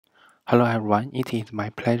Hello everyone, it is my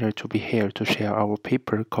pleasure to be here to share our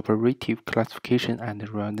paper Cooperative Classification and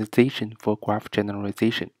Rationalization for Graph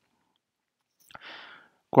Generalization.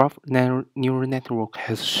 Graph neural network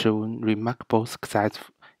has shown remarkable success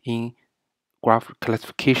in graph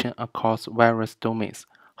classification across various domains.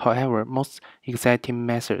 However, most exciting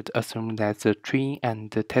methods assume that the training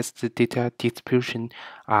and the test data distribution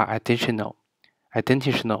are identical.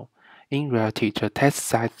 In reality, the test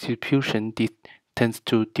site distribution tends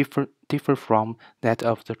to differ from that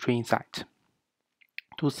of the training site.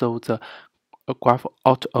 To solve the graph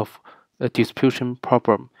out of a distribution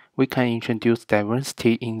problem, we can introduce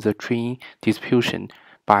diversity in the training distribution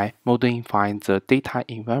by modifying the data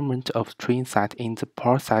environment of training set in the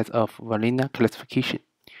process of vanilla classification.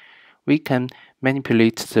 We can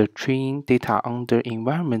manipulate the training data under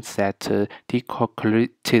environments that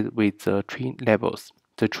decorrelated with the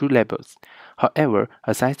true labels. However,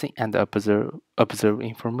 assessing and observe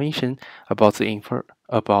information about the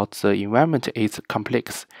environment is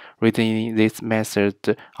complex. Reasoning this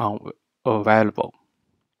method unavailable.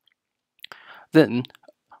 Then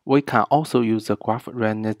we can also use the graph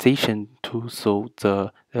rationalization to solve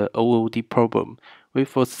the OOD problem. We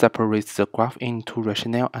first separate the graph into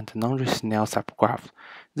rational and non-rational subgraphs,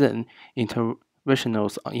 then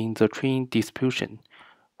interventionals in the training distribution.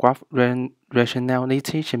 Graph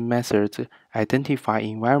rationalization methods identify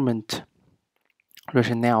environment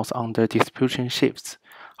rationales under distribution shifts.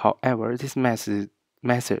 However, this method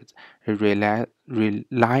rely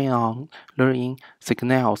on learning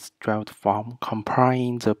signals derived from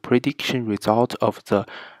comparing the prediction result of the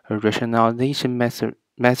rationalization method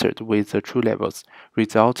with the true labels,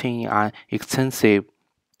 resulting in an extensive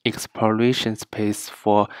exploration space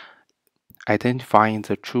for identifying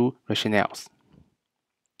the true rationales.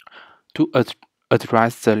 To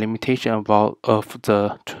address the limitation of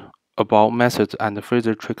the above methods and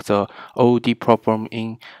further trick the OOD problem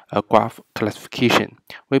in graph classification,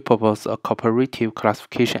 we propose a cooperative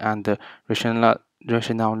classification and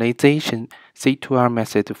rationalization C2R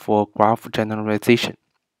method for graph generalization.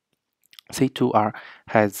 C2R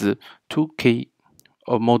has two key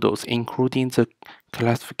models, including the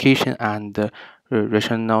classification and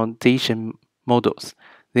rationalization models.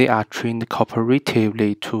 They are trained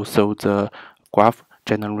cooperatively to solve the graph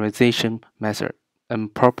generalization method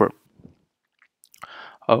problem.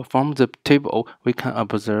 From the table, we can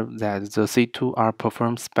observe that the C2R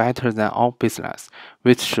performs better than all baselines,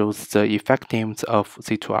 which shows the effectiveness of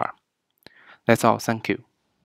C2R. That's all. Thank you.